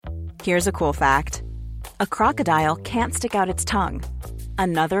Here's a cool fact. A crocodile can't stick out its tongue.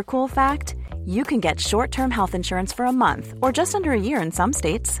 Another cool fact, you can get short-term health insurance for a month or just under a year in some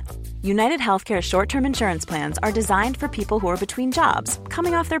states. United Healthcare short-term insurance plans are designed for people who are between jobs,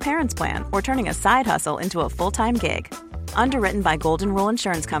 coming off their parents' plan, or turning a side hustle into a full-time gig. Underwritten by Golden Rule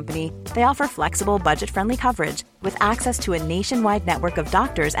Insurance Company, they offer flexible, budget-friendly coverage with access to a nationwide network of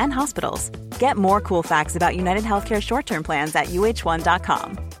doctors and hospitals. Get more cool facts about United Healthcare short-term plans at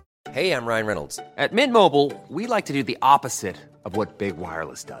uh1.com. Hey, I'm Ryan Reynolds. At Mint Mobile, we like to do the opposite of what Big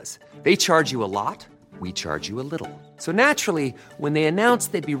Wireless does. They charge you a lot, we charge you a little. So naturally, when they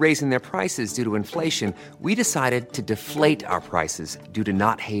announced they'd be raising their prices due to inflation, we decided to deflate our prices due to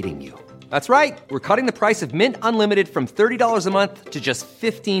not hating you. That's right. We're cutting the price of Mint Unlimited from $30 a month to just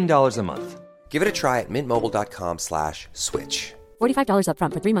 $15 a month. Give it a try at mintmobile.com/switch. $45 up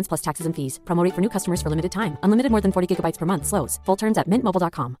front for 3 months plus taxes and fees. Promo rate for new customers for limited time. Unlimited more than 40 gigabytes per month. Slows full terms at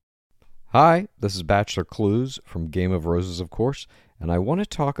mintmobile.com. Hi, this is Bachelor Clues from Game of Roses, of course, and I want to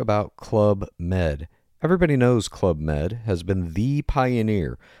talk about Club Med. Everybody knows Club Med has been the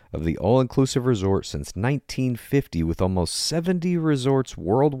pioneer of the all-inclusive resort since 1950, with almost 70 resorts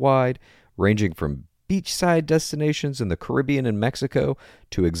worldwide, ranging from beachside destinations in the Caribbean and Mexico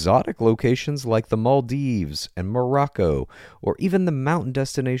to exotic locations like the Maldives and Morocco, or even the mountain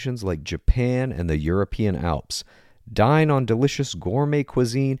destinations like Japan and the European Alps. Dine on delicious gourmet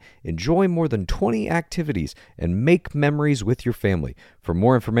cuisine, enjoy more than 20 activities, and make memories with your family. For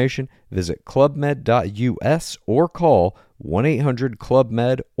more information, visit clubmed.us or call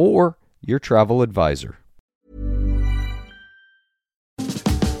 1-800-CLUB-MED or your travel advisor.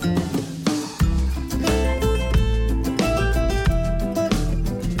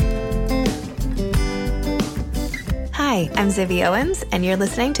 Hi, I'm Zibby Owens, and you're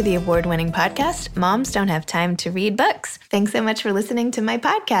listening to the award-winning podcast, Moms Don't Have Time to Read Books. Thanks so much for listening to my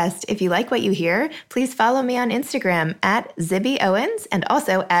podcast. If you like what you hear, please follow me on Instagram at Zibby Owens and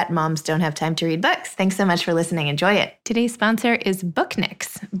also at Moms Don't Have Time to Read Books. Thanks so much for listening. Enjoy it. Today's sponsor is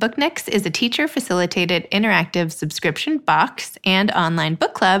Booknix. Booknix is a teacher-facilitated interactive subscription box and online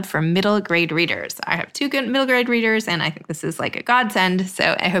book club for middle grade readers. I have 2 good middle grade readers, and I think this is like a godsend,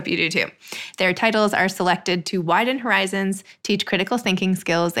 so I hope you do too. Their titles are selected to widen horizons, teach critical thinking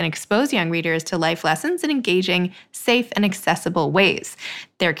skills, and expose young readers to life lessons in engaging, safe, and accessible ways.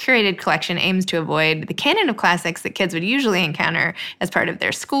 Their curated collection aims to avoid the canon of classics that kids would usually encounter as part of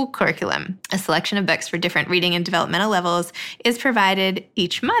their school curriculum. A selection of books for different reading and developmental levels is provided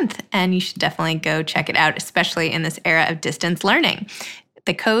each month, and you should definitely go check it out, especially in this era of distance learning.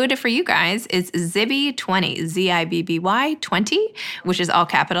 The code for you guys is ZIBBY20, Z-I-B-B-Y 20, which is all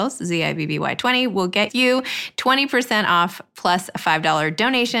capitals, Z-I-B-B-Y 20, will get you 20% off plus a $5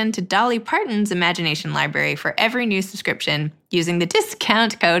 donation to Dolly Parton's Imagination Library for every new subscription using the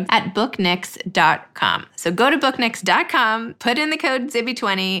discount code at booknix.com. So go to booknix.com, put in the code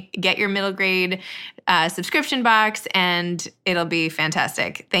ZIBBY20, get your middle grade subscription box, and it'll be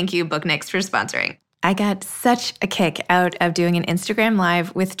fantastic. Thank you, Booknix, for sponsoring. I got such a kick out of doing an Instagram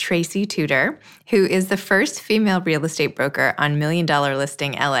Live with Tracy Tudor, who is the first female real estate broker on Million Dollar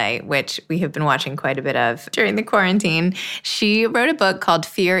Listing LA, which we have been watching quite a bit of during the quarantine. She wrote a book called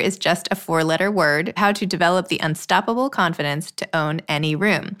Fear is Just a 4-Letter Word, How to Develop the Unstoppable Confidence to Own Any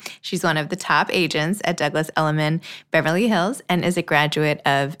Room. She's one of the top agents at Douglas Elliman Beverly Hills and is a graduate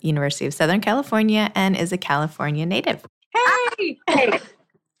of University of Southern California and is a California native. Hey!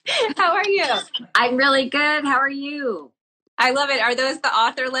 How are you? I'm really good. How are you? I love it. Are those the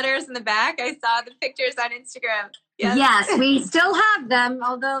author letters in the back? I saw the pictures on Instagram. Yes, we still have them,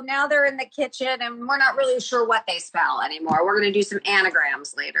 although now they're in the kitchen and we're not really sure what they spell anymore. We're going to do some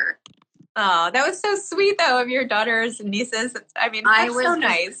anagrams later. Oh, that was so sweet, though, of your daughters and nieces. I mean, that's so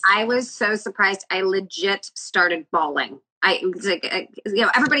nice. I was so surprised. I legit started bawling.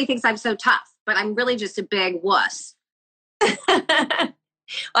 Everybody thinks I'm so tough, but I'm really just a big wuss.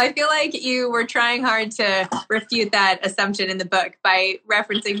 Well, I feel like you were trying hard to refute that assumption in the book by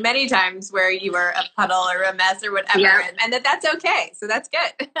referencing many times where you were a puddle or a mess or whatever, and that's okay. So that's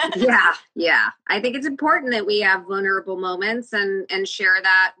good. Yeah. I think it's important that we have vulnerable moments and share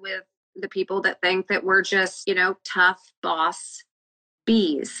that with the people that think that we're just, tough boss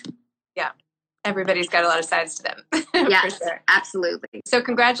bees. Yeah. Everybody's got a lot of sides to them. Yes, for sure. Absolutely. So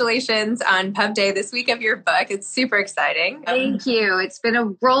congratulations on Pub Day this week of your book. It's super exciting. Thank you. It's been a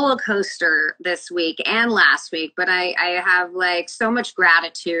roller coaster this week and last week, but I have so much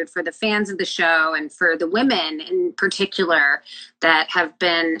gratitude for the fans of the show and for the women in particular that have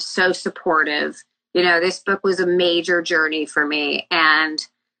been so supportive. This book was a major journey for me, and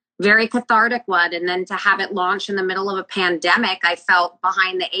very cathartic one. And then to have it launch in the middle of a pandemic, I felt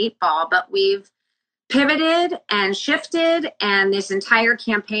behind the 8 ball, but we've pivoted and shifted, and this entire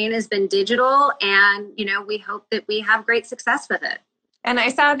campaign has been digital. And, we hope that we have great success with it. And I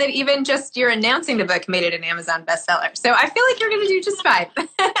saw that even just your announcing the book made it an Amazon bestseller. So I feel like you're going to do just fine.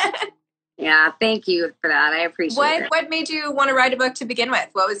 Yeah, thank you for that. I appreciate it. What made you want to write a book to begin with?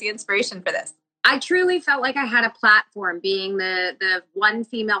 What was the inspiration for this? I truly felt like I had a platform, being the one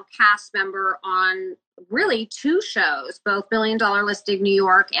female cast member on really 2 shows, both $1 Billion Listing New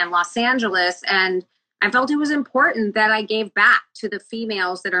York and Los Angeles. And I felt it was important that I gave back to the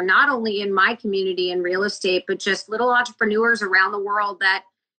females that are not only in my community in real estate, but just little entrepreneurs around the world that,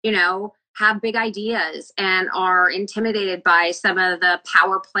 have big ideas and are intimidated by some of the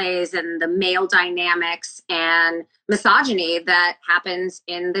power plays and the male dynamics and misogyny that happens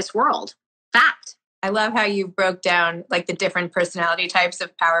in this world. Fact. I love how you broke down like the different personality types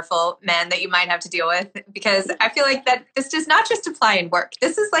of powerful men that you might have to deal with, because I feel like that this does not just apply in work.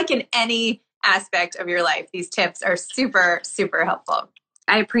 This is like in any aspect of your life. These tips are super, super helpful.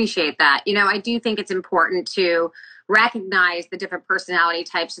 I appreciate that. I do think it's important to recognize the different personality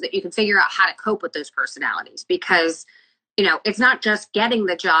types so that you can figure out how to cope with those personalities, because, it's not just getting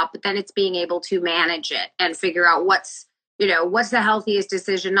the job, but then it's being able to manage it and figure out what's the healthiest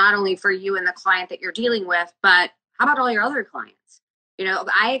decision, not only for you and the client that you're dealing with, but how about all your other clients?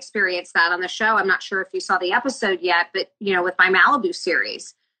 I experienced that on the show. I'm not sure if you saw the episode yet, but, with my Malibu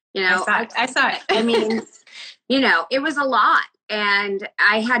series, I saw it. I mean, it was a lot. And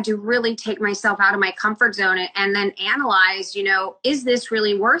I had to really take myself out of my comfort zone and then analyze, is this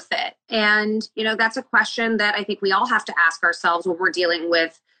really worth it? And, that's a question that I think we all have to ask ourselves when we're dealing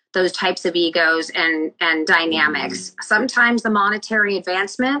with those types of egos and dynamics. Sometimes the monetary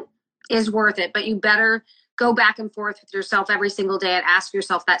advancement is worth it, but you better go back and forth with yourself every single day and ask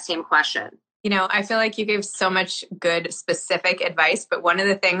yourself that same question. I feel like you gave so much good, specific advice, but one of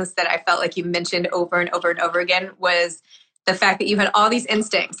the things that I felt like you mentioned over and over and over again was the fact that you had all these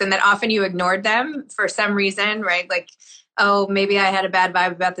instincts and that often you ignored them for some reason, right? Like, oh, maybe I had a bad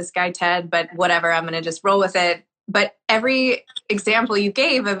vibe about this guy, Ted, but whatever, I'm going to just roll with it. But every example you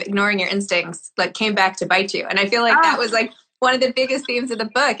gave of ignoring your instincts like came back to bite you. And I feel like that was like one of the biggest themes of the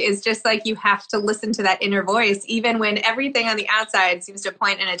book, is just like you have to listen to that inner voice, even when everything on the outside seems to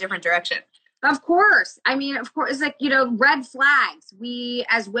point in a different direction. Of course. I mean, of course, it's like, red flags. We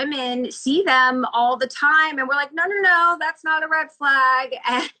as women see them all the time and we're like, no, that's not a red flag.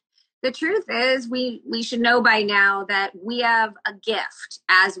 And the truth is we should know by now that we have a gift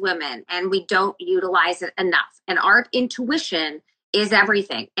as women and we don't utilize it enough. And our intuition is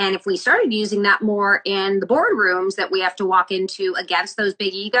everything. And if we started using that more in the boardrooms that we have to walk into against those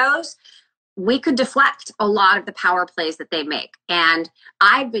big egos, we could deflect a lot of the power plays that they make. And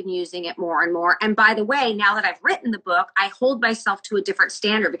I've been using it more and more. And by the way, now that I've written the book, I hold myself to a different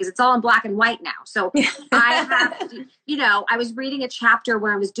standard because it's all in black and white now. So I have to, I was reading a chapter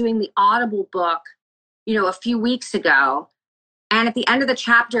when I was doing the Audible book, a few weeks ago. And at the end of the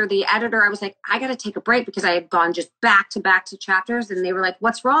chapter, the editor, I was like, I got to take a break because I had gone just back to chapters. And they were like,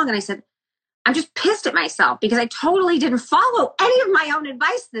 what's wrong? And I said, I'm just pissed at myself because I totally didn't follow any of my own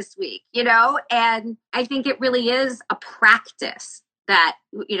advice this week, and I think it really is a practice that,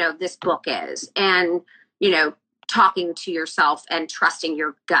 this book is, and, talking to yourself and trusting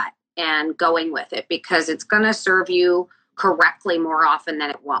your gut and going with it because it's going to serve you correctly more often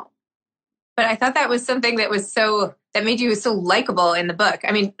than it won't. But I thought that was something that that made you so likable in the book.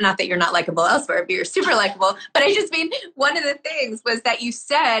 I mean, not that you're not likable elsewhere, but you're super likable. But I just mean, one of the things was that you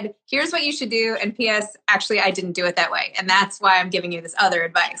said, here's what you should do. And P.S., actually, I didn't do it that way. And that's why I'm giving you this other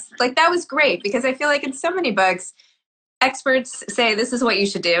advice. Like, that was great because I feel like in so many books, experts say, this is what you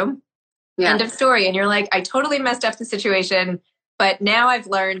should do. Yeah. End of story. And you're like, I totally messed up the situation, but now I've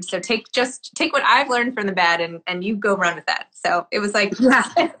learned. So take what I've learned from the bad and you go run with that. So it was like,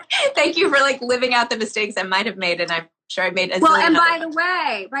 thank you for like living out the mistakes I might have made. And I'm sure I made as well. And by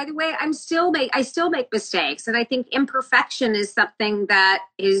the way, I still make mistakes. And I think imperfection is something that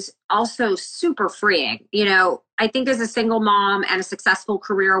is also super freeing. I think as a single mom and a successful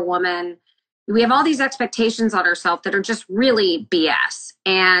career woman, we have all these expectations on ourselves that are just really BS.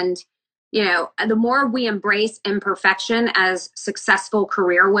 And the more we embrace imperfection as successful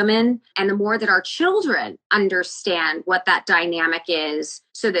career women, and the more that our children understand what that dynamic is,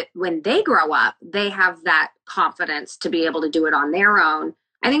 so that when they grow up, they have that confidence to be able to do it on their own.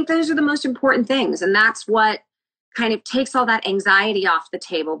 I think those are the most important things. And that's what kind of takes all that anxiety off the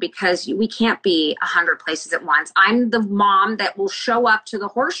table because we can't be 100 places at once. I'm the mom that will show up to the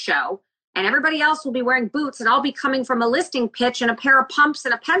horse show and everybody else will be wearing boots, and I'll be coming from a listing pitch in a pair of pumps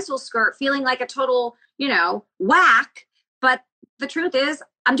and a pencil skirt, feeling like a total, whack. But the truth is,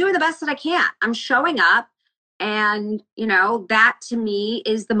 I'm doing the best that I can. I'm showing up. And, that to me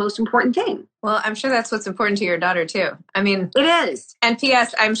is the most important thing. Well, I'm sure that's what's important to your daughter, too. I mean, it is. And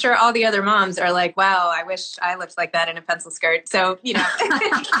P.S., I'm sure all the other moms are like, wow, I wish I looked like that in a pencil skirt. So,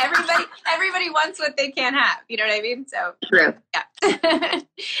 everybody wants what they can't have. You know what I mean? So, true. Yeah.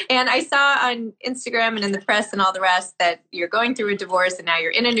 And I saw on Instagram and in the press and all the rest that you're going through a divorce and now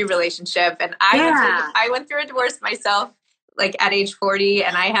you're in a new relationship. And I went through a divorce myself, like at age 40,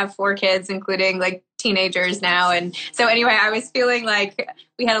 and I have 4 kids, including like teenagers now. And so anyway, I was feeling like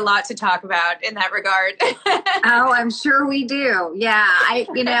we had a lot to talk about in that regard. Oh, I'm sure we do. Yeah.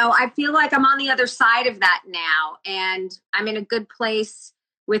 I feel like I'm on the other side of that now, and I'm in a good place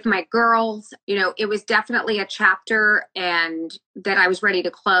with my girls. It was definitely a chapter and that I was ready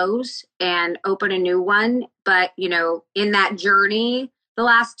to close and open a new one. But, in that journey, the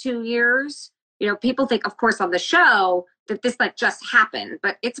last 2 years, people think, of course, on the show that this like just happened,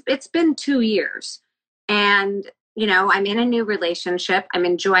 but it's been 2 years. And, I'm in a new relationship. I'm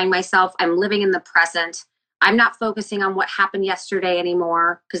enjoying myself. I'm living in the present. I'm not focusing on what happened yesterday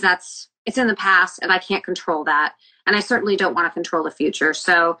anymore, because it's in the past and I can't control that. And I certainly don't want to control the future.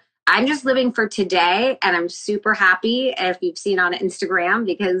 So I'm just living for today, and I'm super happy, if you've seen on Instagram,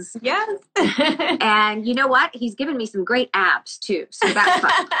 because yes. And you know what? He's given me some great abs too. So that's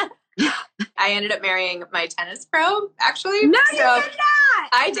fun. I ended up marrying my tennis pro, actually. No, you did not.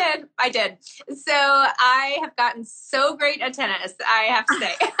 I did. So I have gotten so great at tennis, I have to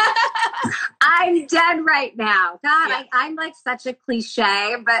say. I'm dead right now. God, yeah. I'm like such a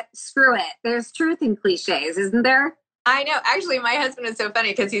cliche, but screw it. There's truth in cliches, isn't there? I know. Actually, my husband is so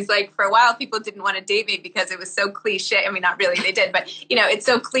funny because he's like, for a while, people didn't want to date me because it was so cliche. I mean, not really, they did, but it's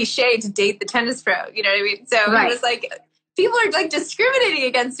so cliche to date the tennis pro. You know what I mean? So It was like, people are like discriminating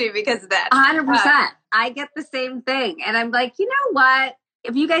against me because of that. 100%. I get the same thing. And I'm like, you know what?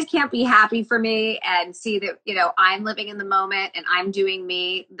 If you guys can't be happy for me and see that, I'm living in the moment and I'm doing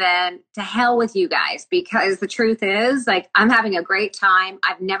me, then to hell with you guys. Because the truth is, like, I'm having a great time.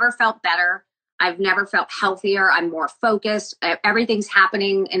 I've never felt better. I've never felt healthier. I'm more focused. Everything's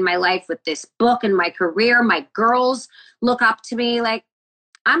happening in my life with this book and my career. My girls look up to me. Like,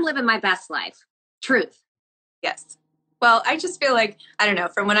 I'm living my best life. Truth. Yes. Well, I just feel like, I don't know,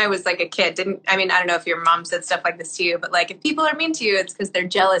 from when I was like a kid, I don't know if your mom said stuff like this to you, but like if people are mean to you, it's because they're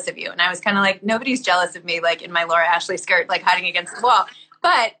jealous of you. And I was kind of like, nobody's jealous of me, like in my Laura Ashley skirt, like hiding against the wall.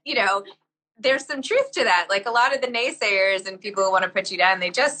 But, there's some truth to that. Like a lot of the naysayers and people who want to put you down, they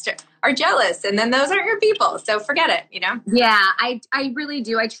just are jealous. And then those aren't your people. So forget it, Yeah, I really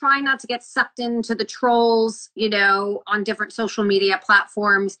do. I try not to get sucked into the trolls, on different social media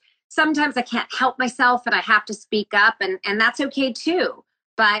platforms. Sometimes I can't help myself and I have to speak up, and that's okay too.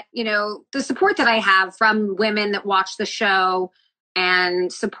 But, the support that I have from women that watch the show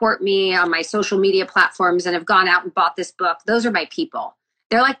and support me on my social media platforms and have gone out and bought this book, those are my people.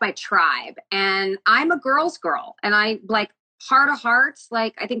 They're like my tribe. And I'm a girl's girl. And I like heart of hearts,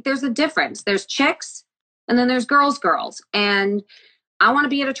 like I think there's a difference. There's chicks and then there's girls. And I want to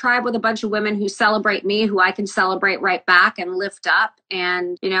be in a tribe with a bunch of women who celebrate me, who I can celebrate right back and lift up.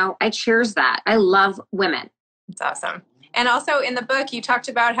 And, I cheers that. I love women. It's awesome. And also in the book, you talked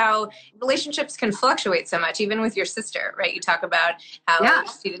about how relationships can fluctuate so much, even with your sister, right? You talk about how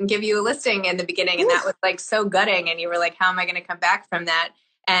she didn't give you a listing in the beginning, and that was like so gutting. And you were like, how am I going to come back from that?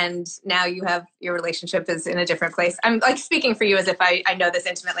 And now your relationship is in a different place. I'm like speaking for you as if I know this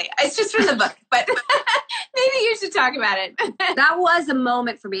intimately. It's just from the book, but maybe you should talk about it. That was a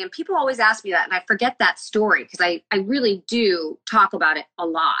moment for me. And people always ask me that. And I forget that story because I really do talk about it a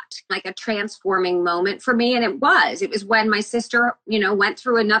lot, like a transforming moment for me. And it was when my sister, went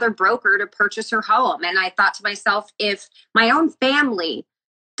through another broker to purchase her home. And I thought to myself, if my own family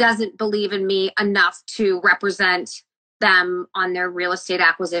doesn't believe in me enough to represent them on their real estate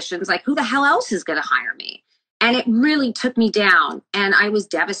acquisitions, like who the hell else is going to hire me? And it really took me down and I was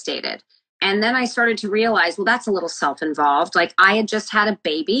devastated. And then I started to realize, well, that's a little self-involved. Like I had just had a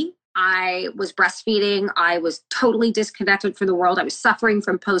baby. I was breastfeeding. I was totally disconnected from the world. I was suffering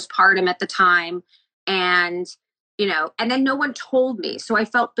from postpartum at the time. And, and then no one told me. So I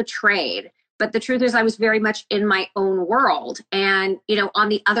felt betrayed. But the truth is I was very much in my own world. And, on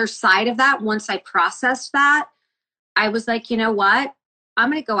the other side of that, once I processed that, I was like, you know what? I'm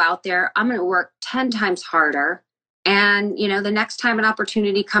going to go out there. I'm going to work 10 times harder. And, the next time an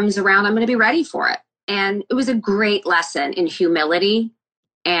opportunity comes around, I'm going to be ready for it. And it was a great lesson in humility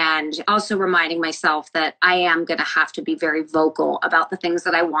and also reminding myself that I am going to have to be very vocal about the things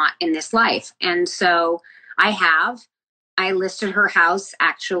that I want in this life. And so I listed her house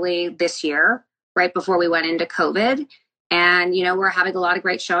actually this year, right before we went into COVID. And, we're having a lot of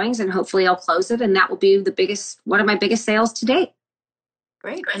great showings, and hopefully I'll close it. And that will be one of my biggest sales to date.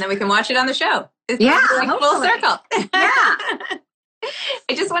 Great. And then we can watch it on the show. It's full circle. Yeah.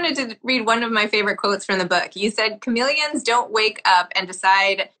 I just wanted to read one of my favorite quotes from the book. You said, chameleons don't wake up and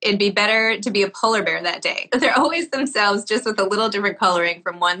decide it'd be better to be a polar bear that day. They're always themselves, just with a little different coloring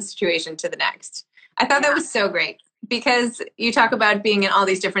from one situation to the next. I thought that was so great, because you talk about being in all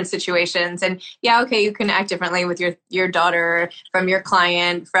these different situations, and you can act differently with your daughter, from your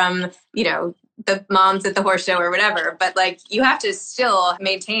client, from, the moms at the horse show or whatever, but you have to still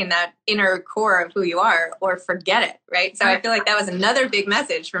maintain that inner core of who you are, or forget it, right? So I feel like that was another big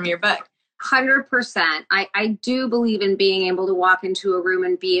message from your book. 100%. I do believe in being able to walk into a room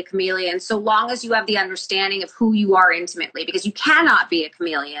and be a chameleon, so long as you have the understanding of who you are intimately, because you cannot be a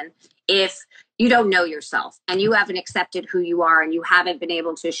chameleon if you don't know yourself and you haven't accepted who you are, and you haven't been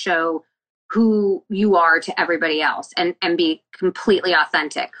able to show who you are to everybody else and be completely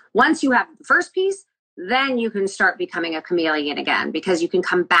authentic. Once you have the first piece, then you can start becoming a chameleon again, because you can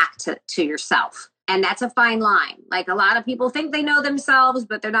come back to yourself. And that's a fine line. A lot of people think they know themselves,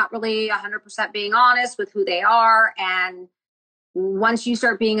 but they're not really 100% being honest with who they are. And once you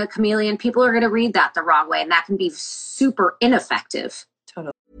start being a chameleon, people are going to read that the wrong way, and that can be super ineffective.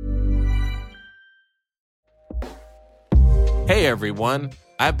 Totally. Hey everyone,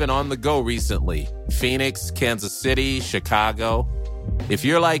 I've been on the go recently. Phoenix, Kansas City, Chicago. If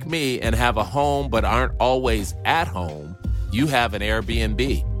you're like me and have a home but aren't always at home, you have an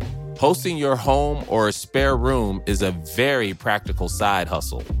Airbnb. Hosting your home or a spare room is a very practical side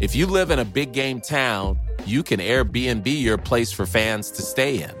hustle. If you live in a big game town, you can Airbnb your place for fans to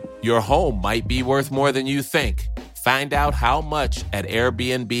stay in. Your home might be worth more than you think. Find out how much at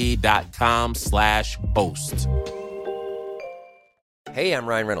airbnb.com/host. Hey, I'm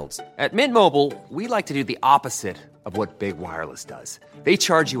Ryan Reynolds. At Mint Mobile, we like to do the opposite of what Big Wireless does. They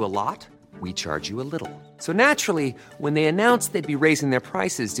charge you a lot, we charge you a little. So naturally, when they announced they'd be raising their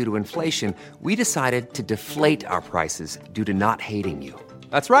prices due to inflation, we decided to deflate our prices due to not hating you.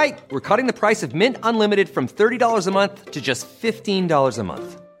 That's right. We're cutting the price of Mint Unlimited from $30 a month to just $15 a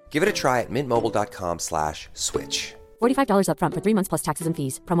month. Give it a try at mintmobile.com/switch. $45 up front for 3 months plus taxes and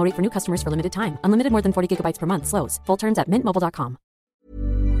fees. Promo rate for new customers for limited time. Unlimited more than 40 gigabytes per month. Slows full terms at mintmobile.com.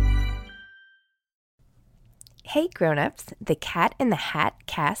 Hey grown-ups, the Cat in the Hat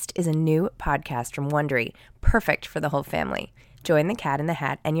cast is a new podcast from Wondery, perfect for the whole family. Join the Cat in the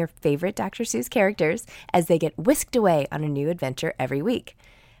Hat and your favorite Dr. Seuss characters as they get whisked away on a new adventure every week.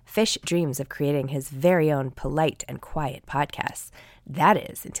 Fish dreams of creating his very own polite and quiet podcasts. That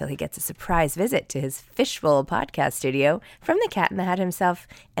is, until he gets a surprise visit to his Fishbowl podcast studio from the Cat in the Hat himself,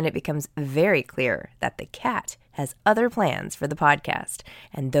 and it becomes very clear that the cat has other plans for the podcast,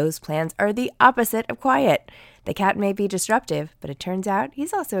 and those plans are the opposite of quiet. The cat may be disruptive, but it turns out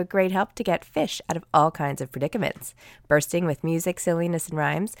he's also a great help to get Fish out of all kinds of predicaments. Bursting with music, silliness, and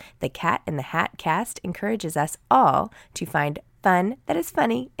rhymes, the Cat in the Hat cast encourages us all to find fun that is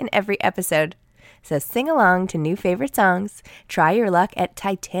funny in every episode. So sing along to new favorite songs, try your luck at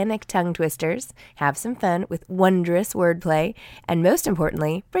Titanic tongue twisters, have some fun with wondrous wordplay, and most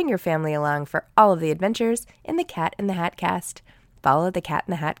importantly, bring your family along for all of the adventures in the Cat in the Hat cast. Follow the Cat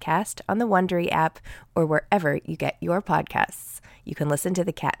in the Hat cast on the Wondery app or wherever you get your podcasts. You can listen to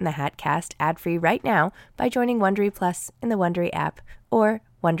the Cat in the Hat cast ad-free right now by joining Wondery Plus in the Wondery app or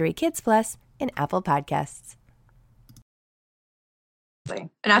Wondery Kids Plus in Apple Podcasts.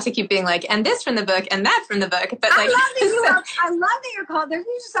 Not to keep being like, and this from the book, and that from the book. But I love that you're called. These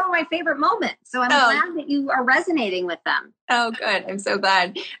are some of my favorite moments. So I'm glad that you are resonating with them. Oh, good. I'm so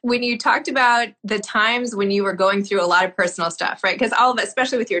glad. When you talked about the times when you were going through a lot of personal stuff, right? Because all of it,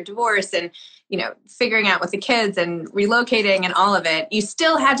 especially with your divorce and, figuring out with the kids and relocating and all of it, you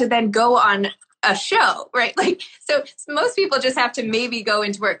still had to then go on a show, right? So most people just have to maybe go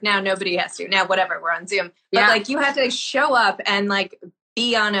into work. Now nobody has to. Now, whatever, we're on Zoom. But you have to show up and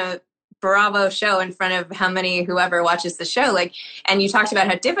be on a Bravo show in front of whoever watches the show. And you talked about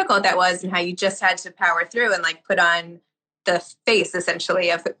how difficult that was and how you just had to power through and put on the face essentially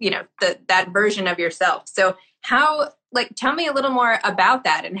of, that version of yourself. So how, tell me a little more about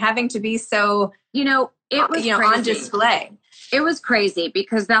that and having to be so, it was on display. It was crazy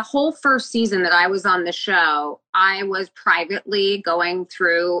because that whole first season that I was on the show, I was privately going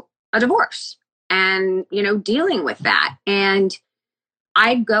through a divorce and, dealing with that. And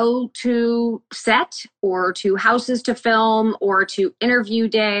I'd go to set or to houses to film or to interview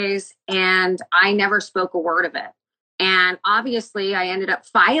days, and I never spoke a word of it. And obviously I ended up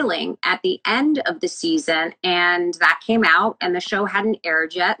filing at the end of the season, and that came out and the show hadn't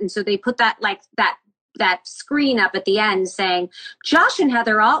aired yet. And so they put that screen up at the end saying, Josh and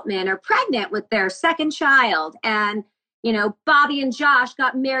Heather Altman are pregnant with their second child. And, you know, Bobby and Josh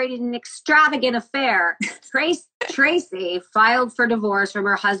got married in an extravagant affair. Tracy filed for divorce from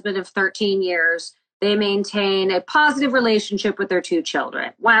her husband of 13 years. They maintain a positive relationship with their 2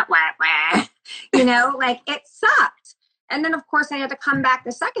 children. Wah, wah, wah. You know, like it sucked. And then, of course, I had to come back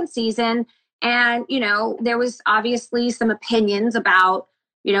the second season. And, you know, there was obviously some opinions about,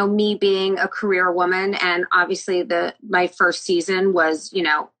 you know, me being a career woman. And obviously my first season was, you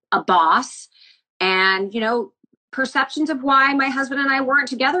know, a boss. And, you know, perceptions of why my husband and I weren't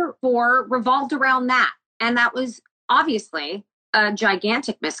together for revolved around that. And that was obviously a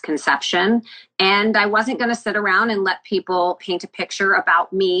gigantic misconception. And I wasn't going to sit around and let people paint a picture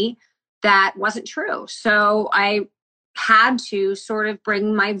about me that wasn't true. So I had to sort of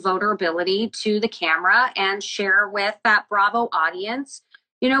bring my vulnerability to the camera and share with that Bravo audience,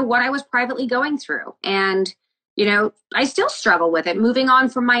 you know, what I was privately going through. And, you know, I still struggle with it. Moving on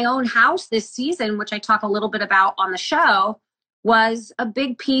from my own house this season, which I talk a little bit about on the show, was a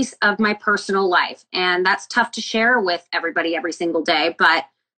big piece of my personal life. And that's tough to share with everybody every single day. But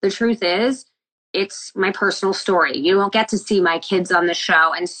the truth is, it's my personal story. You don't get to see my kids on the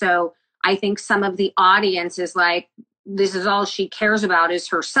show. And so I think some of the audience is like, this is all she cares about is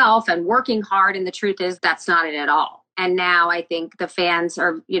herself and working hard. And the truth is, that's not it at all. And now I think the fans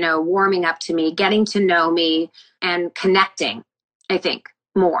are, you know, warming up to me, getting to know me and connecting, I think,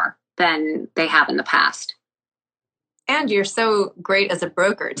 more than they have in the past. And you're so great as a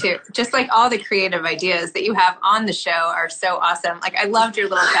broker, too. Just like all the creative ideas that you have on the show are so awesome. Like, I loved your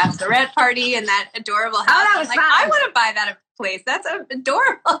little bachelorette party and that adorable house. Oh, that was like, fun. I want to buy that place. That's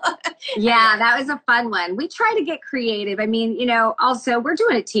adorable. Yeah, that was a fun one. We try to get creative. I mean, you know, also we're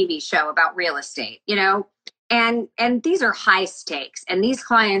doing a TV show about real estate, you know, and these are high stakes. And these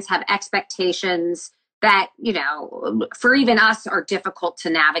clients have expectations that, you know, for even us are difficult to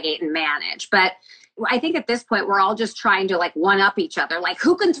navigate and manage. But I think at this point, we're all just trying to like one up each other. Like,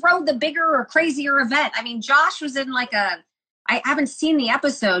 who can throw the bigger or crazier event? I mean, Josh was in like I haven't seen the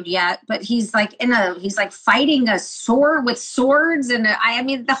episode yet, but he's like fighting a sword with swords. And I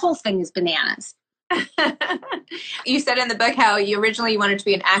mean, the whole thing is bananas. You said in the book how you originally wanted to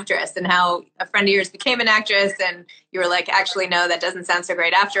be an actress and how a friend of yours became an actress and you were like, actually, no, that doesn't sound so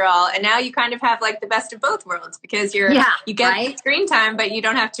great after all. And now you kind of have like the best of both worlds because you get right? screen time, but you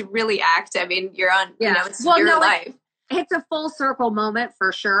don't have to really act. I mean, you're on, you know, it's your life. It's a full circle moment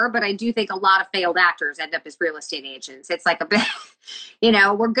for sure. But I do think a lot of failed actors end up as real estate agents. It's like a bit, you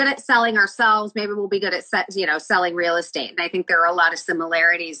know, we're good at selling ourselves. Maybe we'll be good at, selling real estate. And I think there are a lot of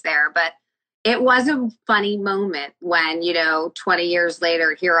similarities there, but it was a funny moment when, you know, 20 years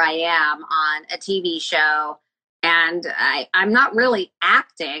later, here I am on a TV show and I'm not really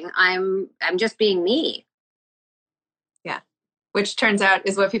acting. I'm just being me. Yeah. Which turns out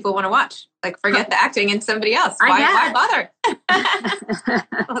is what people want to watch. Like, forget the acting and somebody else. Why bother?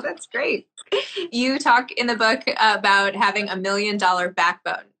 Well, that's great. You talk in the book about having $1 million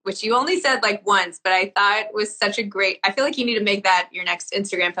backbone, which you only said like once, but I thought was such a great, I feel like you need to make that your next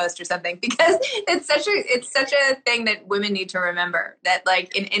Instagram post or something, because it's such a thing that women need to remember, that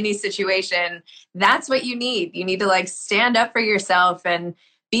like in any situation, that's what you need. You need to like stand up for yourself and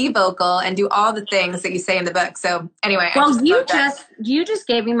be vocal and do all the things that you say in the book. So anyway, well, you just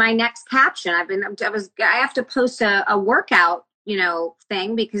gave me my next caption. I have to post a workout, you know,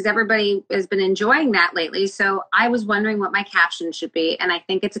 thing because everybody has been enjoying that lately. So I was wondering what my caption should be. And I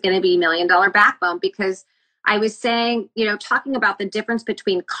think it's going to be $1 million backbone, because I was saying, you know, talking about the difference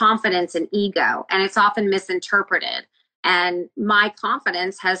between confidence and ego, and it's often misinterpreted. And my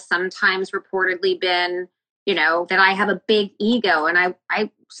confidence has sometimes reportedly been, you know, that I have a big ego. And I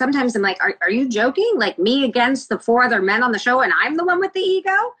sometimes I'm like, are you joking? Like me against the 4 other men on the show and I'm the one with the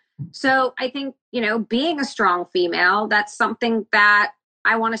ego? So I think, you know, being a strong female, that's something that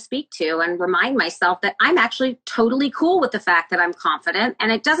I want to speak to and remind myself that I'm actually totally cool with the fact that I'm confident.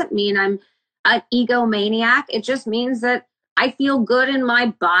 And it doesn't mean I'm an egomaniac. It just means that I feel good in my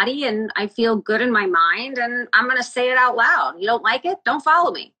body and I feel good in my mind. And I'm going to say it out loud. You don't like it? Don't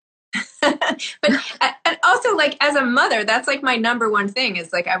follow me. But and also, like, as a mother, that's like my number one thing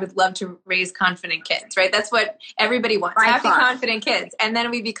is like, I would love to raise confident kids, right? That's what everybody wants. Happy, confident kids. And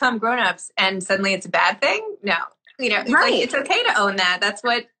then we become grownups and suddenly it's a bad thing. No, you know, it's like, it's okay to own that. That's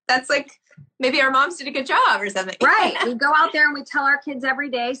maybe our moms did a good job or something. Right. We go out there and we tell our kids every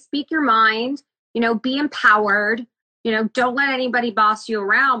day, speak your mind, be empowered, don't let anybody boss you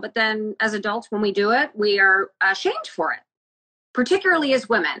around. But then as adults, when we do it, we are ashamed for it, particularly as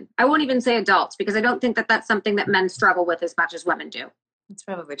women. I won't even say adults because I don't think that that's something that men struggle with as much as women do. That's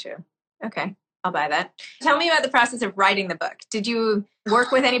probably true. Okay. I'll buy that. Tell me about the process of writing the book. Did you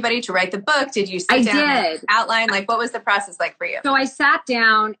work with anybody to write the book? Did you sit down and outline? Like, what was the process like for you? So I sat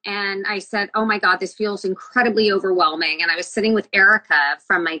down and I said, oh my God, this feels incredibly overwhelming. And I was sitting with Erica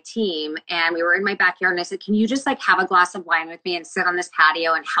from my team and we were in my backyard and I said, can you just have a glass of wine with me and sit on this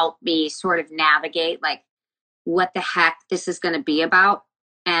patio and help me sort of navigate what the heck this is going to be about?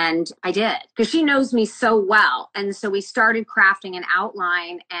 And I did, because she knows me so well. And so we started crafting an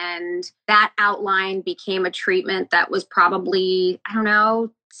outline, and that outline became a treatment that was probably,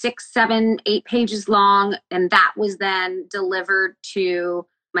 6, 7, 8 pages long. And that was then delivered to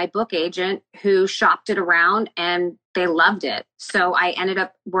my book agent, who shopped it around and they loved it. So I ended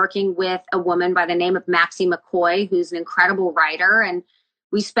up working with a woman by the name of Maxie McCoy, who's an incredible writer. And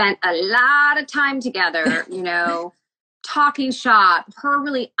we spent a lot of time together, talking shop, her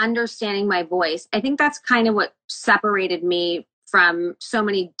really understanding my voice. I think that's kind of what separated me from so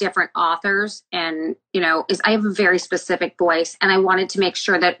many different authors. And, is I have a very specific voice and I wanted to make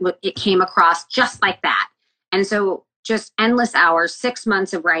sure that it came across just like that. And so just endless hours, 6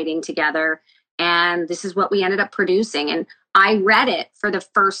 months of writing together. And this is what we ended up producing. And I read it for the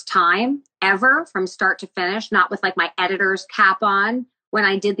first time ever from start to finish, not with my editor's cap on, when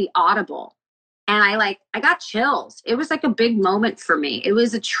I did the Audible. And I got chills. It was a big moment for me. It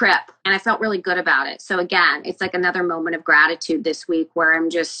was a trip and I felt really good about it. So again, it's another moment of gratitude this week where I'm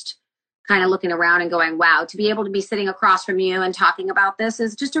just kind of looking around and going, wow, to be able to be sitting across from you and talking about this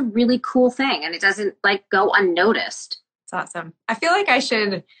is just a really cool thing. And it doesn't go unnoticed. It's awesome. I feel like I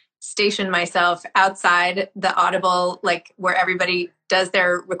should station myself outside the Audible, where everybody does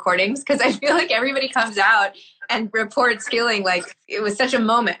their recordings, because I feel like everybody comes out and reports feeling like it was such a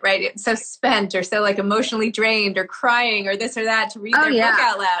moment, right? It's so spent or so emotionally drained or crying or this or that to read their book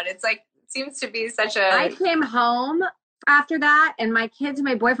out loud. It's it seems to be such a... I came home after that and my kids and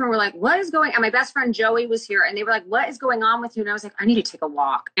my boyfriend were like, what is going on? My best friend Joey was here and they were like, what is going on with you? And I was like, I need to take a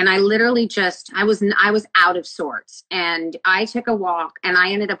walk. And I literally I was out of sorts and I took a walk and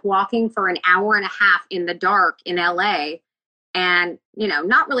I ended up walking for an hour and a half in the dark in LA. And,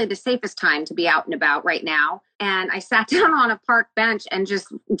 not really the safest time to be out and about right now. And I sat down on a park bench and just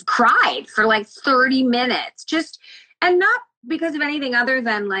cried for 30 minutes, and not because of anything other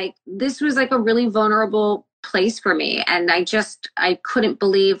than this was a really vulnerable place for me. And I couldn't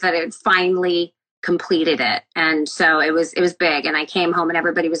believe that it finally completed it. And so it was big. And I came home and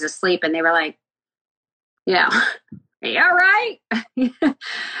everybody was asleep and they were like, are you all right?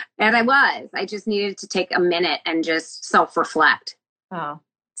 And I just needed to take a minute and just self-reflect. Oh,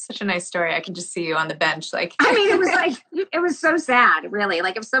 such a nice story. I can just see you on the bench. It was it was so sad, really.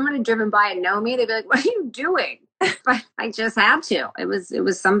 If someone had driven by and known me, they'd be like, what are you doing? But I just had to. It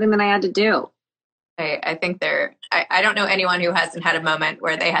was something that I had to do. I think I don't know anyone who hasn't had a moment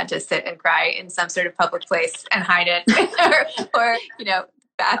where they had to sit and cry in some sort of public place and hide it or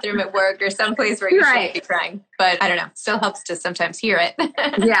bathroom at work or someplace where you shouldn't be crying. But I don't know, still helps to sometimes hear it.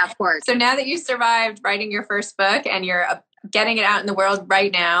 Yeah, of course. So now that you survived writing your first book and you're getting it out in the world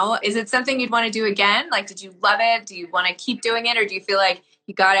right now, is it something you'd want to do again? Did you love it? Do you want to keep doing it? Or do you feel like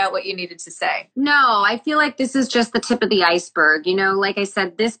you got out what you needed to say? No, I feel like this is just the tip of the iceberg. Like I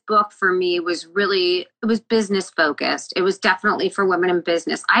said, this book for me was business focused. It was definitely for women in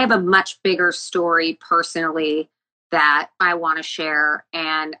business. I have a much bigger story personally that I want to share.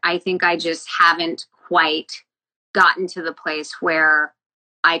 And I think I just haven't quite gotten to the place where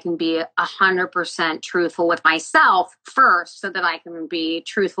I can be 100% truthful with myself first so that I can be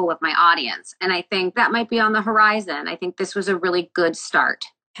truthful with my audience. And I think that might be on the horizon. I think this was a really good start.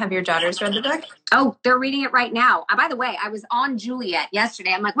 Have your daughters read the book? Oh, they're reading it right now. By the way, I was on Juliet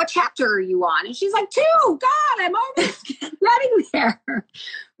yesterday. I'm like, what chapter are you on? And she's like, 2. God, I'm almost getting there.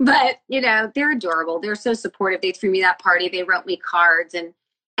 But, they're adorable. They're so supportive. They threw me that party. They wrote me cards and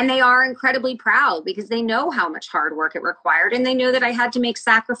they are incredibly proud because they know how much hard work it required. And they know that I had to make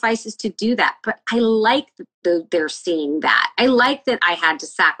sacrifices to do that. But I like that they're seeing that. I like that I had to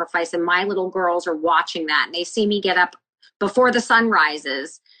sacrifice and my little girls are watching that and they see me get up before the sun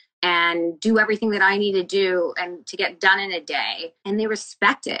rises and do everything that I need to do and to get done in a day. And they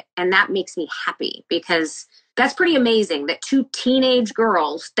respect it. And that makes me happy because that's pretty amazing that 2 teenage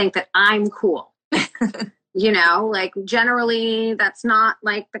girls think that I'm cool. Generally that's not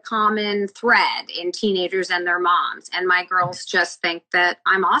the common thread in teenagers and their moms. And my girls just think that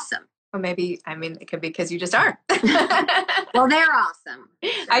I'm awesome. Or maybe, I mean, it could be because you just are. Well, they're awesome.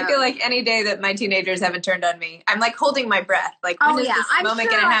 I feel like any day that my teenagers haven't turned on me, I'm like holding my breath. Like, when is this moment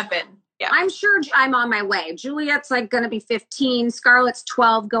going to happen? Yeah. I'm sure I'm on my way. Juliet's like going to be 15. Scarlett's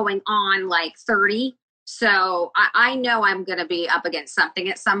 12 going on like 30. So I know I'm going to be up against something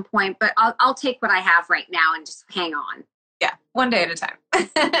at some point, but I'll take what I have right now and just hang on. Yeah, one day at a time.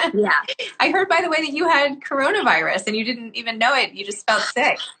 Yeah. I heard, by the way, that you had coronavirus and you didn't even know it. You just felt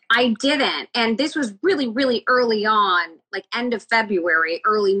sick. I didn't. And this was really, really early on, like end of February,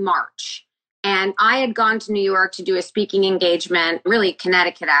 early March. And I had gone to New York to do a speaking engagement, really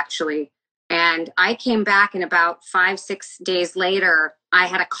Connecticut, actually. And I came back and about 5-6 days later, I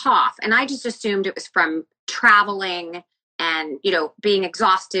had a cough. And I just assumed it was from traveling and, you know, being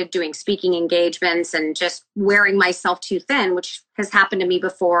exhausted, doing speaking engagements and just wearing myself too thin, which has happened to me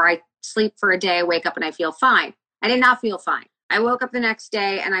before. I sleep for a day, I wake up and I feel fine. I did not feel fine. I woke up the next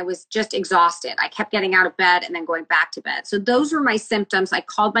day and I was just exhausted. I kept getting out of bed and then going back to bed. So those were my symptoms. I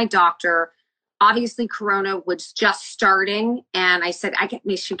called my doctor. Obviously, Corona was just starting. And I said,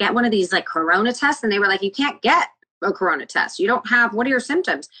 we should get one of these like Corona tests. And they were like, you can't get a Corona test. You don't have, what are your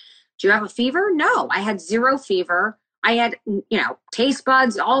symptoms? Do you have a fever? No, I had 0 fever. I had, you know, taste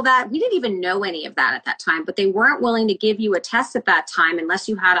buds, all that. We didn't even know any of that at that time, but they weren't willing to give you a test at that time unless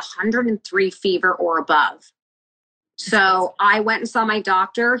you had 103 fever or above. So I went and saw my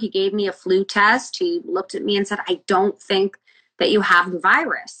doctor. He gave me a flu test. He looked at me and said, I don't think that you have the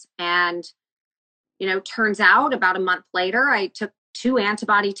virus. And, you know, turns out about a month later, I took 2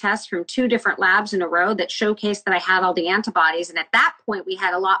 antibody tests from 2 different labs in a row that showcased that I had all the antibodies. And at that point, we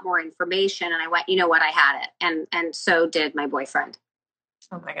had a lot more information. And I went, you know what, I had it. And so did my boyfriend.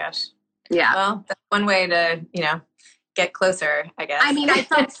 Oh, my gosh. Yeah. Well, that's one way to, you know, get closer, I guess. I mean, I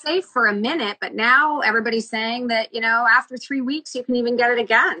felt safe for a minute, but now everybody's saying that, you know, after 3 weeks, you can even get it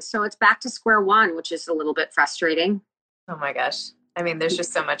again. So it's back to square one, which is a little bit frustrating. Oh, my gosh. I mean, there's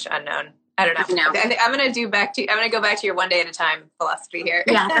just so much unknown. I don't know. I'm going to go back to your one day at a time philosophy here.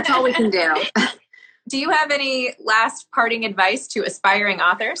 Yeah, that's all we can do. Do you have any last parting advice to aspiring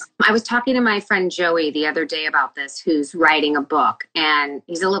authors? I was talking to my friend Joey the other day about this, who's writing a book, and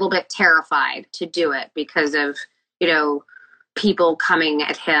he's a little bit terrified to do it because of, you know, people coming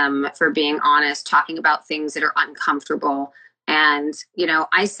at him for being honest, talking about things that are uncomfortable. And, you know,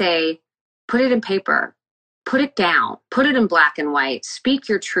 I say, put it in paper, put it down, put it in black and white, speak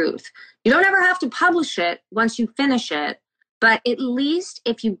your truth. You don't ever have to publish it once you finish it, but at least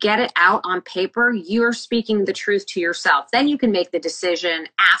if you get it out on paper, you're speaking the truth to yourself. Then you can make the decision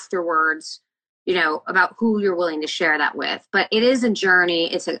afterwards, you know, about who you're willing to share that with. But it is a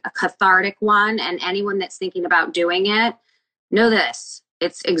journey. It's a cathartic one. And anyone that's thinking about doing it, know this.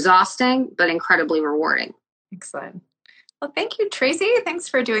 It's exhausting, but incredibly rewarding. Excellent. Well, thank you, Tracy. Thanks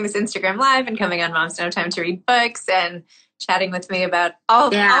for doing this Instagram Live and coming on Moms Don't Have Time to Read books and chatting with me about all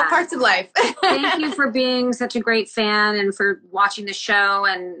parts of life. Thank you for being such a great fan and for watching the show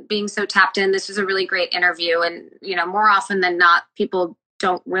and being so tapped in. This was a really great interview. And, you know, more often than not, people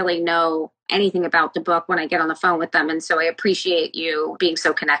don't really know anything about the book when I get on the phone with them. And so I appreciate you being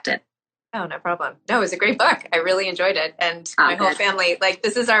so connected. Oh, no problem. No, it was a great book. I really enjoyed it. And my whole family, like,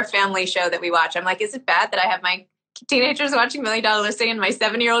 this is our family show that we watch. I'm like, is it bad that I have my teenagers watching $1 Million Listing and my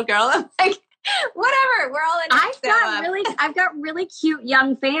 7-year-old girl? I'm like, whatever. We're all in it. I've got really cute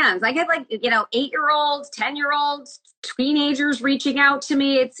young fans. I get like, you know, 8-year-olds, 10-year-olds, teenagers reaching out to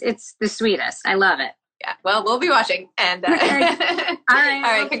me. It's the sweetest. I love it. Yeah. Well, we'll be watching. And All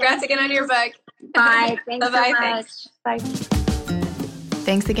right. Congrats again on your book. Bye. Thanks so much. Thanks. Bye.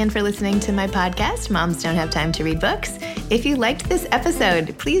 Thanks again for listening to my podcast, Moms Don't Have Time to Read Books. If you liked this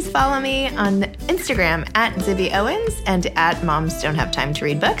episode, please follow me on Instagram at Zibby Owens and at Moms Don't Have Time to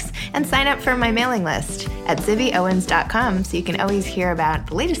Read Books, and sign up for my mailing list at zibbyowens.com so you can always hear about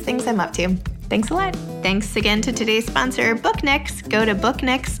the latest things I'm up to. Thanks a lot. Thanks again to today's sponsor, Booknix. Go to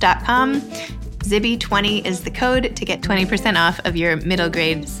booknix.com. Zibby20 is the code to get 20% off of your middle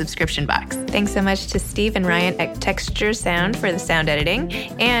grade subscription box. Thanks so much to Steve and Ryan at Texture Sound for the sound editing.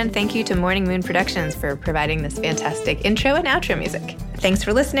 And thank you to Morning Moon Productions for providing this fantastic intro and outro music. Thanks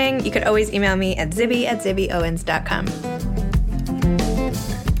for listening. You could always email me at zibby@zibbyowens.com.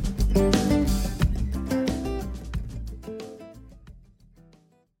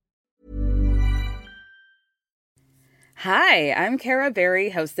 Hi, I'm Cara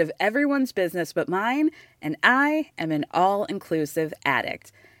Berry, host of Everyone's Business But Mine, and I am an all-inclusive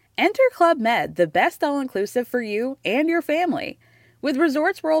addict. Enter Club Med, the best all-inclusive for you and your family. With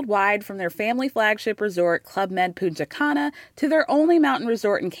resorts worldwide, from their family flagship resort, Club Med Punta Cana, to their only mountain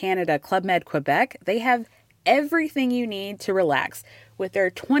resort in Canada, Club Med Quebec, they have everything you need to relax. With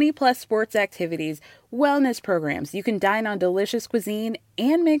their 20-plus sports activities, wellness programs, you can dine on delicious cuisine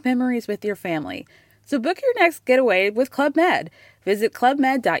and make memories with your family. So book your next getaway with Club Med. Visit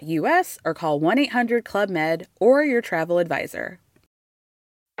clubmed.us or call 1-800-CLUB-MED or your travel advisor.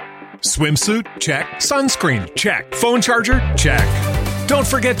 Swimsuit? Check. Sunscreen? Check. Phone charger? Check. Don't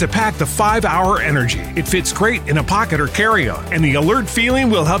forget to pack the 5-Hour Energy. It fits great in a pocket or carry-on, and the alert feeling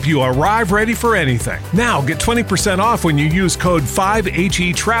will help you arrive ready for anything. Now get 20% off when you use code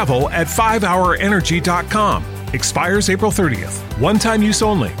 5HETRAVEL at 5hourenergy.com. Expires April 30th. One-time use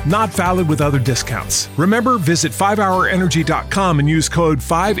only. Not valid with other discounts. Remember, visit 5hourenergy.com and use code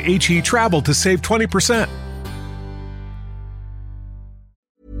 5HETRAVEL to save 20%.